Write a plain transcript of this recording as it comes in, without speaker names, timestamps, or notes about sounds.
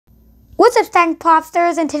What's up, Stack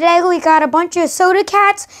Popsters? And today we got a bunch of soda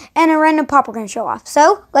cats and a random pop we're going to show off.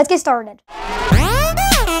 So, let's get started.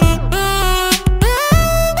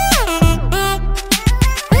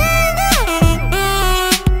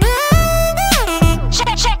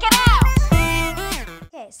 Check it out!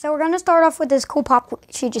 Okay, so we're going to start off with this cool pop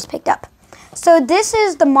she just picked up. So this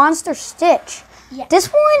is the Monster Stitch. Yeah. This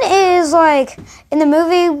one is like in the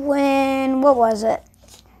movie when, what was it?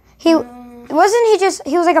 He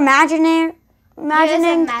was like imagining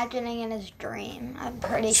in his dream, I'm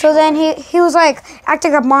pretty sure. So then he was like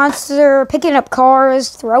acting like a monster, picking up cars,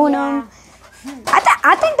 throwing them.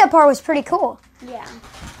 I think that part was pretty cool. Yeah.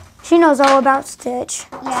 She knows all about Stitch.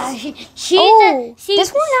 Yeah,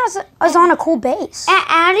 this one is on a cool base.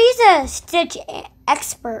 Addie's a Stitch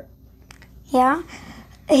expert. Yeah.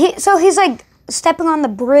 He's like stepping on the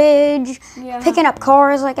bridge, picking up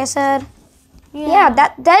cars, like I said. Yeah,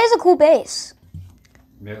 that is a cool base.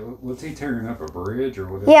 Yeah, was he tearing up a bridge or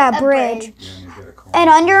whatever? Yeah, a bridge. And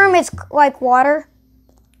under him, it's like water.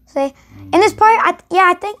 See? In this part, I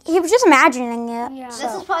think he was just imagining it. Yeah. So.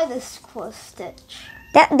 This is probably the coolest Stitch.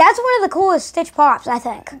 That's one of the coolest Stitch Pops, I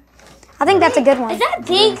think. I think that's a good one. Is that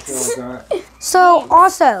big? So,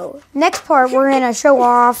 also, next part, we're going to show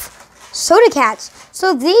off soda cats.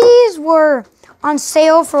 So, these were on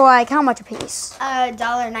sale for like, how much a piece?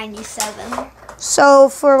 $1.97. So,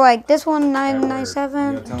 for like this one,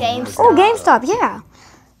 $9.97. GameStop. Oh, GameStop, yeah.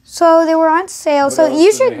 So, they were on sale. So,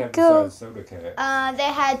 you should go. They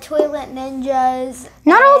had Toilet Ninjas.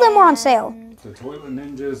 Not all of them were on sale. The Toilet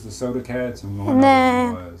Ninjas, the Soda Cats, and one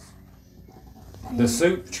was. The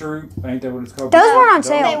Soup Troop, ain't that what it's called? Those were on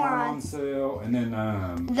sale. They were on sale. And then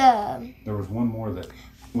there was one more that.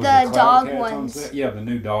 The dog ones. Yeah, the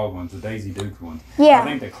new dog ones, the Daisy Duke ones. Yeah. I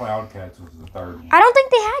think the Cloud Cats was the third one. I don't think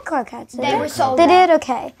they had Cloud Cats. They were sold. They did?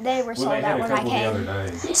 Okay. They were sold out when I came. The other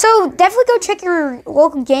day. So definitely go check your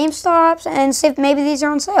local GameStops and see if maybe these are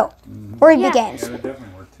on sale. Or the games. Yeah, they're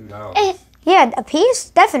definitely worth $2. Yeah, a piece?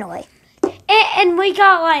 Definitely. And we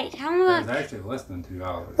got like, how much? It's actually less than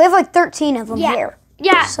 $2. We have like 13 of them here.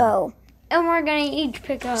 Yeah. So. And we're going to each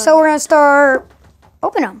pick up. So we're going to start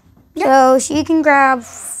opening them. Yep. So she can grab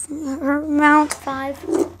her amount. 5.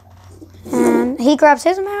 And he grabs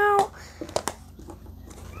his amount.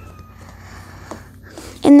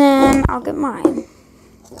 And then I'll get mine.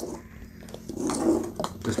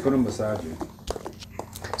 Just put them beside you.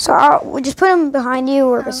 So we'll just put them behind you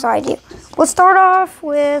or beside you. We'll just start off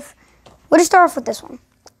with this one.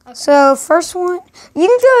 Okay. So first one, you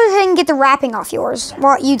can go ahead and get the wrapping off yours.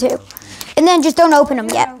 Well, you too. And then just don't open them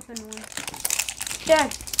yet. Yeah.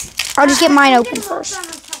 I'll just get mine open first. Well,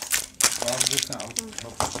 I'm just going to open it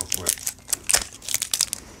real quick.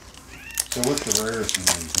 So what's the rarest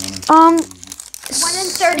one? 1 in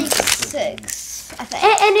 36, I think.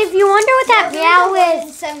 And if you wonder what that meow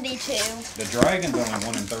is, 72. The dragon's only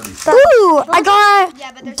 1 in 36. Ooh, I got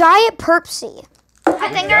Diet Perpsy. I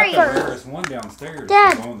think the rarest one downstairs.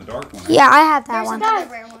 Dad. The dark one. Yeah, I have that one.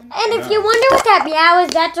 Rare one. And if you wonder what that meow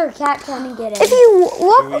is, that's our cat trying to get it. If you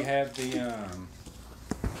look,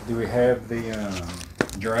 do we have the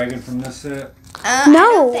dragon from this set?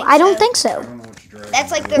 No, I don't think so. I don't know which dragon. That's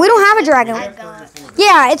like the. We don't have a dragon.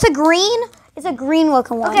 Yeah, it's a green. It's a green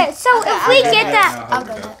looking one. Okay, so if we get that, I'll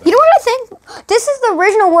go. You know what I think? This is the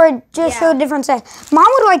original word, just showed a different set. Mom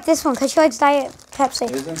would like this one because she likes Diet Pepsi.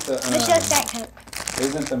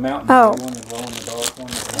 Isn't the Mountain Dew one the glow in the dark one?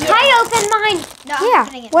 I opened mine. No, yeah,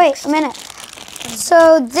 wait a minute.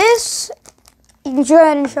 So this, you can go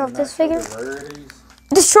ahead and show off this figure.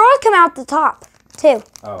 The straws come out the top, too.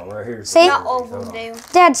 Oh, right here. See? Not all of them do.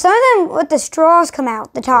 Dad, some of them with the straws come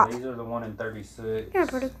out the top. So these are the 1 in 36. Yeah,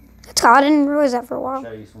 pretty. That's cool. I didn't realize that for a while.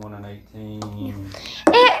 Chase 1 in 18.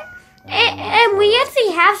 And we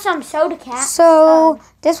actually have some soda cats. So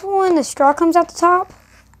this one, the straw comes out the top.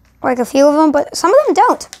 Like a few of them, but some of them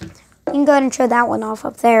don't. You can go ahead and show that one off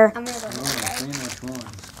up there. I'm gonna go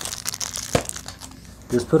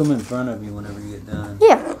Just put them in front of you whenever you get done.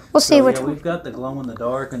 Yeah, we'll see which one. We've got the glow in the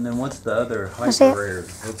dark, and then what's the other hyper rare?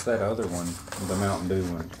 What's that other one? The Mountain Dew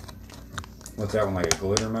one. What's that one, like a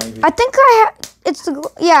glitter maybe? I think I have, it's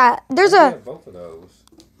the, yeah, there's We a, have both of those.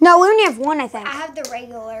 no, we only have one, I think. I have the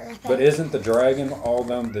regular, I think. But isn't the dragon, all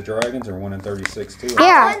them, the dragons are 1 in 36 too?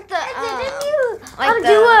 Yeah. Didn't you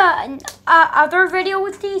do a other video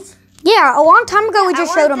with these? Yeah, a long time ago we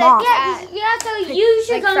just showed them off. Yeah, so you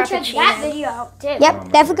should go and check that video out too.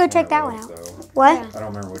 Yep, definitely go check that one out. What? I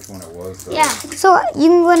don't remember which one it was. Though. Yeah. So you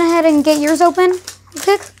can go ahead and get yours open.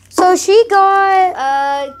 Quick. So she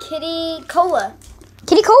got Kitty Cola.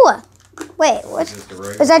 Kitty Cola. Wait, what?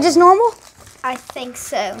 Is that just normal? I think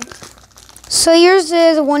so. So yours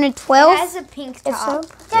is a 1 in 12? It has a pink If top. so?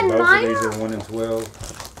 So both of these are 1 in 12.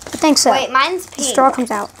 I think so. Wait, mine's The pink. straw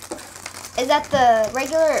comes out. Is that the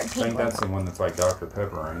regular or I pink think one? that's the one that's like Dr.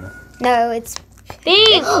 Pepper, ain't it? No, it's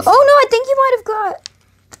pink. Oh no, I think you might have got.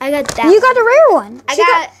 I got that. You got the rare one.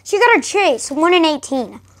 I She got a chase, 1 in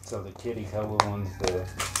 18. So the kitty cola one's the.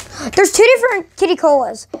 There's 2 different kitty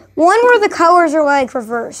colas. One where the colors are like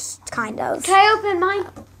reversed, kind of. Can I open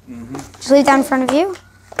mine? Just leave that in front of you.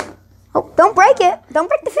 Oh, don't break it. Don't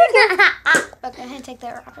break the figure. Okay, I'm gonna take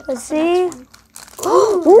that wrapper. Let's see. None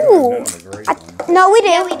Ooh. of the great ones. No, we do.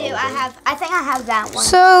 Yeah, we do. I think I have that one.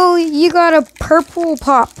 So you got a purple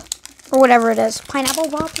pop, or whatever it is. Pineapple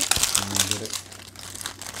pop.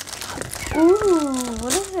 Ooh,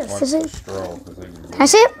 what is this? Watch Is the it? straw, 'cause they can Can I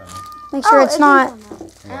see it? Make sure it's not.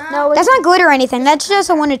 No, That's not glitter or anything. That's just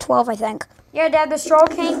a 1 in 12, I think. yeah, Dad. The straw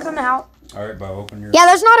can't come out. All right, Bo, open your. Yeah,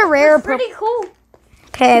 there's not a rare purple. Pretty cool.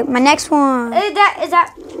 Okay, my next one. Is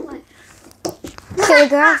that? Okay,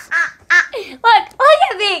 go. Look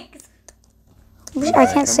at me. I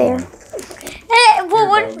can't see her. Hey, well, Here,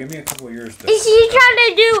 what Bo, give me a couple of yours. is she trying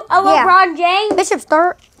to do? A Yeah. LeBron James? Bishop,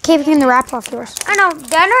 start keeping the wrap off yours. I know.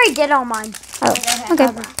 Dad already did all mine. Oh, okay.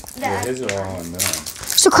 Yeah, his are all undone.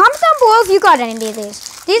 So comment down below if you got any of these.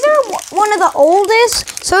 These are one of the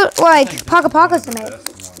oldest, so like Paka Pakas to make. Best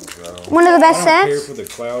ones, though. One of the best I don't care sets. for the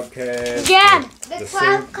cloud cats. Dad, the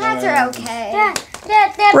cloud soup cats are ones. okay.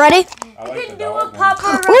 Dad. Ready? I like the Do a dog ones.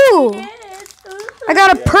 papa. Ooh, I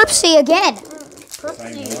got a Perpsy again.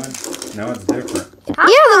 Same one? No, it's different. Yeah,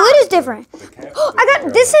 the lid is different. The cat. I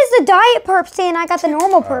got this is the diet Perpsy and I got the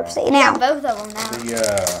normal Perpsy now. Both of them now.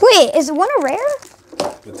 The Wait, is one a rare?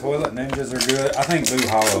 the toilet ninjas are good. I think Blue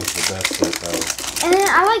Hollow's the best set though. And then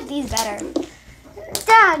I like these better.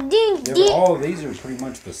 Dad, Yeah, but all of these are pretty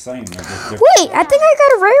much the same. They're just different. Wait, I think I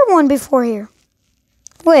got a rare one before here.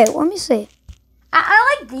 Wait, let me see.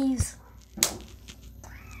 I like these.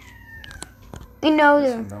 You know,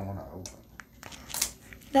 This one don't want to open.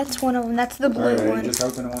 that's one of them. That's the All blue right, one. just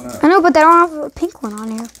open one up. I know, but they don't have a pink one on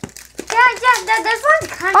here. Yeah, this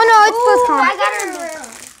one's kind Oh no, it's both I common. got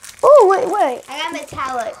a Oh wait. I got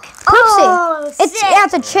metallic. Perpsy.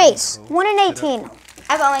 It's a chase. 1 in 18.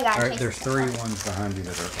 I've only got All right, pink. there's 3 ones behind you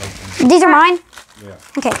that are open. These are mine? Yeah.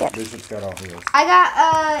 Okay, good. Bishop's got all his. I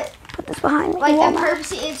got Put this behind me. like Yeah. the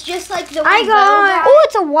Perpsy. It's just like the one I got. Oh,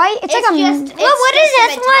 it's a white. It's like a. what is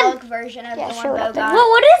this one? Version of Yeah, the show one it Bo up there. got. Well,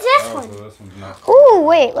 what is this Oh, so this one's not. Oh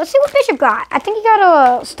wait, let's see what Bishop got. I think he got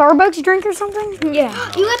a Starbucks drink or something. Yeah.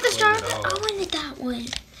 You got the star. I wanted that one.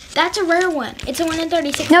 That's a rare one. It's a 1 in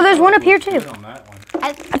 36. No, there's one up here too. Good on that one.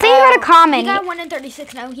 I think he got a common. He got 1 in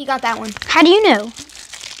 36. No, he got that one. How do you know?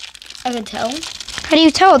 I can tell. How do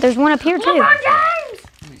you tell? There's one up here too. James!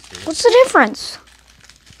 What's the difference?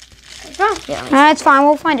 It's fine.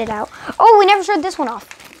 We'll find it out. Oh, we never showed this one off.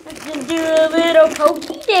 Do a little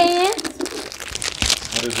pokey dance.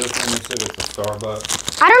 What is this one? You said it's a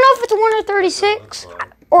Starbucks. I don't know if it's a 1 or 36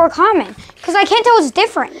 or a common because I can't tell it's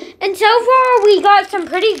different. And so far, we got some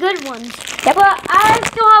pretty good ones. Yep. But I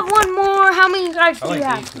still have one more. How many guys I do you like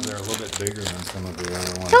have? these because they're a little bit bigger than some of the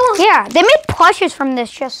other ones. Yeah, they made plushes from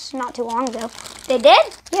this just not too long ago. They did?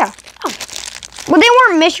 Yeah. Oh. Well, they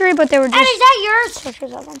weren't mystery, but they were And is just that yours?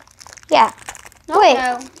 pictures of them. Yeah. Wait.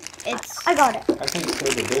 No, it's. I got it. I can't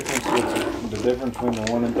say the difference between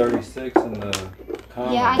the 1 in 36 and the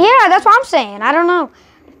common. Yeah, Yeah, that's what I'm saying. I don't know.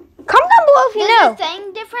 Comment down below if you Is know. the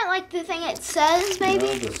thing different? Like the thing it says, You maybe?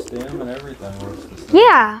 know, the stem and everything looks the same.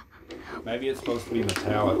 Yeah. Maybe it's supposed to be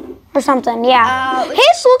metallic. Or something, yeah. Oh,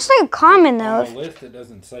 His looks like a common though. On the list, it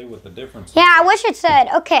doesn't say what the difference Yeah, I is. wish it said.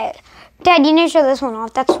 Okay, Dad, you need to show this one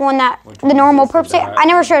off. That's one that Which the one normal is this, the Perpsy. diet I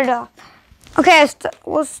never one? showed it off. Okay,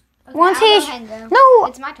 once I'll go he's ahead and go. no,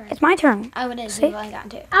 It's my turn. it's my turn. Oh, it is. See? We've only gotten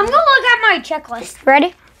 2. I'm gonna look at my checklist.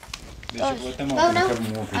 Ready? Bishop, let them Oh, open no. a couple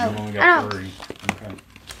more because you've only I know. got 3. Okay.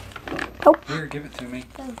 Oh. Here, give it to me.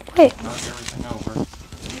 Wait. Knock everything over.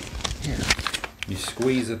 Here. You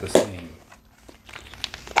squeeze at the seam.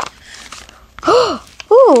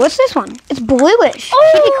 Ooh, what's this one? It's bluish.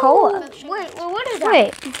 Kitty cola. Wait, well, what is that?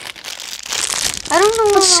 Wait. I don't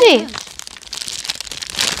know. Let's see.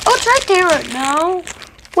 Oh, it's right there. No.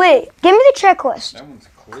 Wait, give me the checklist. That one's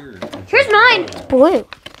clear. Here's mine. Blue.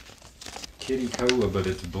 Kitty cola, but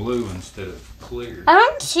it's blue instead of clear. I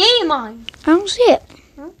don't see mine. I don't see it.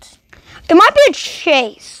 It might be a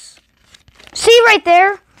chase. See right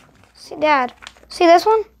there? See, Dad. See this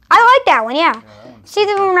one? I like that one, yeah. See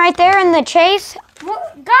the one right there in the chase?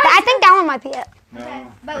 What, guys? I think that one might be it.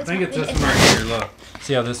 No, but I it's think not- it's this it's one right here. Look.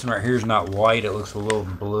 See how this one right here is not white? It looks a little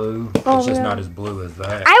blue. It's just yeah. not as blue as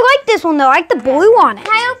that. I like this one though. I like the blue on it.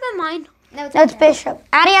 Can I open mine? No, it's Bishop.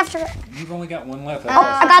 Addie after. You've only got one left. Oh,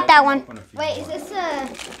 I got that one. Wait,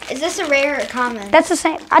 is this a rare or common? That's the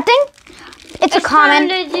same. I think it's a common.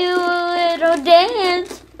 Time to do a little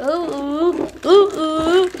dance. Ooh, ooh,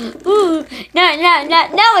 ooh, ooh, ooh. Now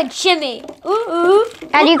it's shimmy. Ooh, ooh.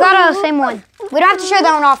 And you got the same one. We don't have to show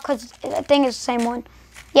that one off because I think it's the same one.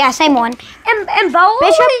 Yeah, same one. And Bo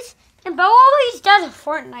always does a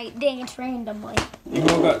Fortnite dance randomly. You've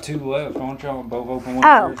only got 2 left. Why don't y'all both open one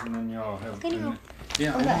Oh. first and then y'all have.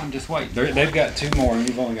 Yeah, hold on, just wait. They've got 2 more and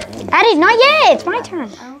you've only got 1. Addie, not yet. It's my turn.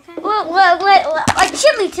 Like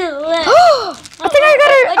shimmy to the left. I think I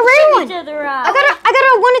got a rare one. To the right. I got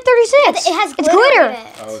a 1 in 36. It has It's glitter. glitter. In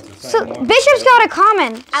it. Oh, it's the So same one. Bishop's got a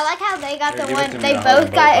common. I like how they got Here, the give it one. to me. They I'll hold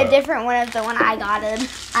both got both a up. different one of the one I got it.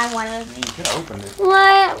 I wanted. You could have opened it.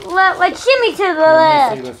 Like shimmy to the Let me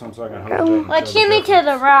left. see this one so I can hold it. Like shimmy to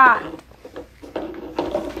the right.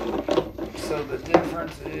 So the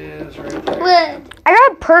difference is right there. Let's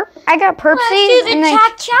I got do Perpsy the and then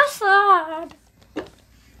cha-cha slide.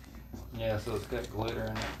 Yeah, so it's got glitter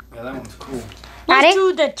in it. Yeah, that one's cool. Let's Addie?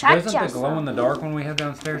 do the Doesn't cha-cha the glow in the dark one we have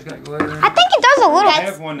downstairs got glitter in it? I think it does a little. I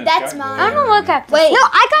have one that's got mine. glitter I'm gonna in look it. at this. Wait, No,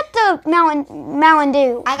 I got the Mountain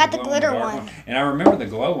Dew. I got the glow in glitter dark one. And I remember the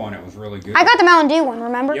glow on it was really good. I got the Mountain Dew one.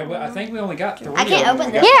 Remember? Yeah, but I think we only got 3. I can't of them.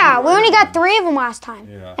 open We this. got Yeah, 2 we only got ones. 3 of them last time,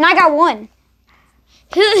 Yeah. and I got 1.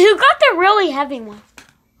 Who got the really heavy one?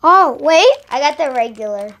 Oh wait. I got the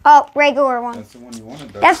regular. Oh, regular one. That's the one you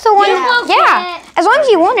wanted, though. That's the one. Yeah. Yeah. As long as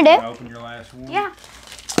you wanted it. Open your last one. Yeah.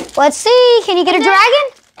 Let's see. Can you get a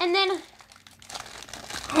dragon? And then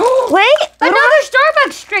Wait. another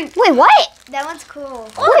Starbucks drink. Wait. What? That one's cool.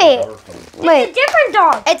 Wait. Dark one. It's a Wait. different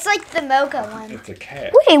dog. It's like the mocha one. It's a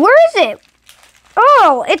cat. Wait. Where is it?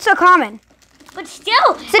 Oh, it's a common. But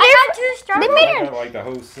still, So I got 2 Starbucks. They I made got like the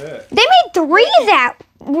whole set. They made 3 of that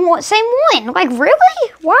same one. Like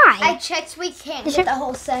really? Why? I checked. We can't get the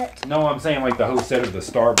whole set. No, I'm saying like the whole set of the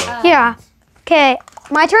Starbucks. Yeah. Okay.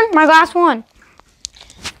 My turn. My last one.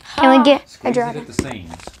 Can we get a Squeeze it dragon? at the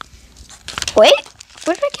seams. Wait.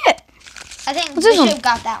 What did I get? I think What's this one? Bishop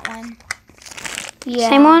got that one. Yeah.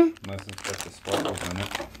 Same one. Unless it's got the sparkles in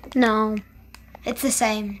it. No. It's the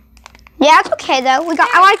same. Yeah, it's okay though.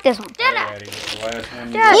 I like this one. Hey, Daddy, what's the last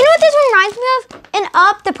one? You know what this one reminds me of? And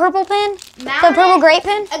Up, the purple pin, the purple grape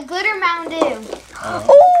pin. A glitter Mountain Dew.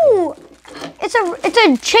 Ooh, it's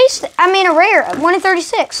a chase. I mean a rare 1 in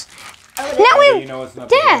 36. Oh, Now How do we you know it's not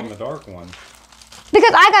the Dad. glow in the dark one?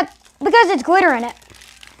 because it's glitter in it.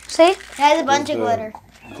 See? it has a bunch Does of the glitter.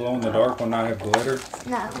 Glow in the dark one not have glitter?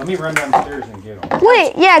 No. Let me run downstairs and get them.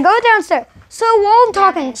 Wait, yeah, go downstairs. So while I'm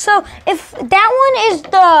talking, so if that one is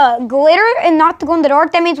the glitter and not the glow in the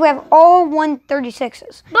dark, that means we have all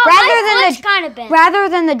 136s. But mine's kind of bent. rather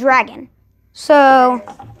than the dragon. So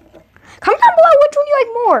comment down below which one you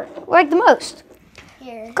like more, like the most.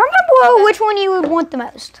 Here. Comment down below which one you would want the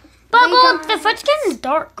most. But the foot skin is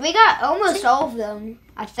dark. We got almost all of them,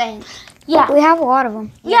 I think. Yeah. We have a lot of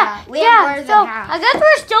them. Yeah, we have more than so half. I guess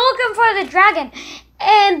we're still looking for the dragon.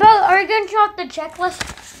 And Bo, are you going to show off the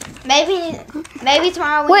checklist? Maybe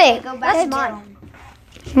tomorrow we Wait, can go back that's to mine.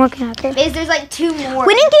 I'm looking at it. Because there's like 2 more.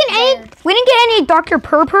 We didn't get any Dr.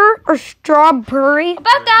 Purpur or Strawberry. About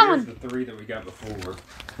that Here's one. the 3 that we got before.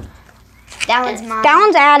 That one's mine. That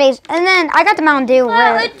one's Addie's, and then I got the Mountain Dew.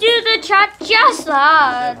 Let's do the cha-cha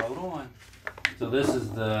slide. Hold on. So this is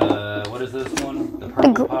the, what is this one? The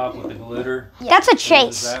purple pop with the glitter. That's a This is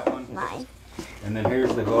chase. that one. Mine. And then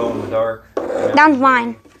here's the glow in the dark. That one's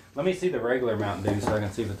mine. Let me see the regular Mountain Dew so I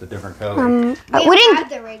can see if it's a different color. We don't didn't. have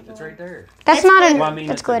the regular. It's right there. That's That's not glitter. Well, I a. mean,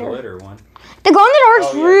 That's it's the glitter. glitter one. The glow in the dark's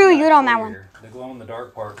Oh, yeah, really it's not good on that one. clear. The glow in the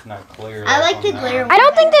dark part's not clear. I like on the that glitter one. I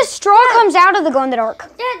don't think the straw comes out of the glow in the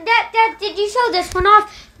dark. Dad, did you show this one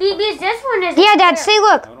off? Because this one is. Yeah, Dad. See,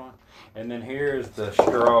 look. Hold on. And then here's the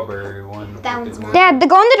strawberry one. That with one's the mine. glitter. Dad, the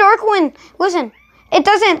glow in the dark one. Listen, it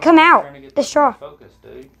doesn't come I'm out. trying to get The this straw. one to focus,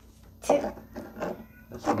 dude.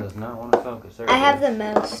 This one does not want to focus. There I it have is. the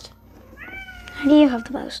most. How do you have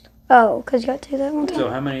the most? Oh, because you got 2 that one time. So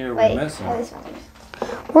how many are we Wait. missing? Oh, this one.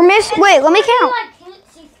 We're missing. Wait, let me count. I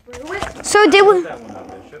can't see through it. So did we? That one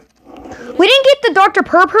up, Bishop. We didn't get the Dr.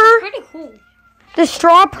 Purpur, Pretty cool. the I mean, we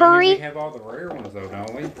Strawberry. have all the rare ones though,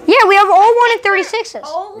 don't we? Yeah, we have all 1 in 36s.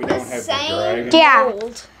 All We the don't have the same. dragon. Yeah.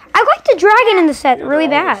 mold. I like the dragon in the set Yeah, really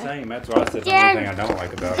they're all the bad. same. That's why I said the Dad. only thing I don't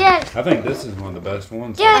like about Dad. it. I think this is one of the best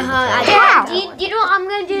ones. Dad. I Wow. Do you know what I'm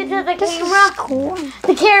going to do to the This is camera? cool.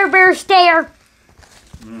 The Care Bear stare.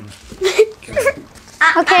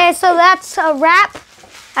 Okay, so that's a wrap.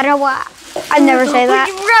 I don't know what. I'd never say that.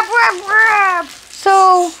 Rap, rap, rap.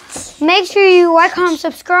 So make sure you like, comment,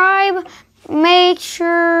 subscribe. Make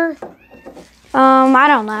sure, I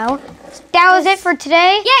don't know. that was it for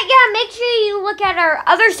today. Yeah. Make sure you look at our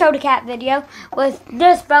other Soda Cat video with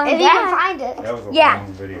this bone. If you can find it. That was a Yeah.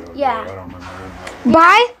 long video. Ago. Yeah. I don't remember.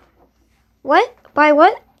 Bye. What? Bye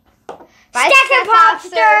what? Bye, Stack of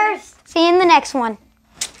Popsters. See you in the next one.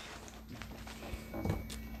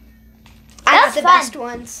 I That got was the fun. best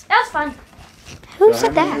ones. That was fun. Who So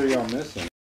said how many that? are y'all missing?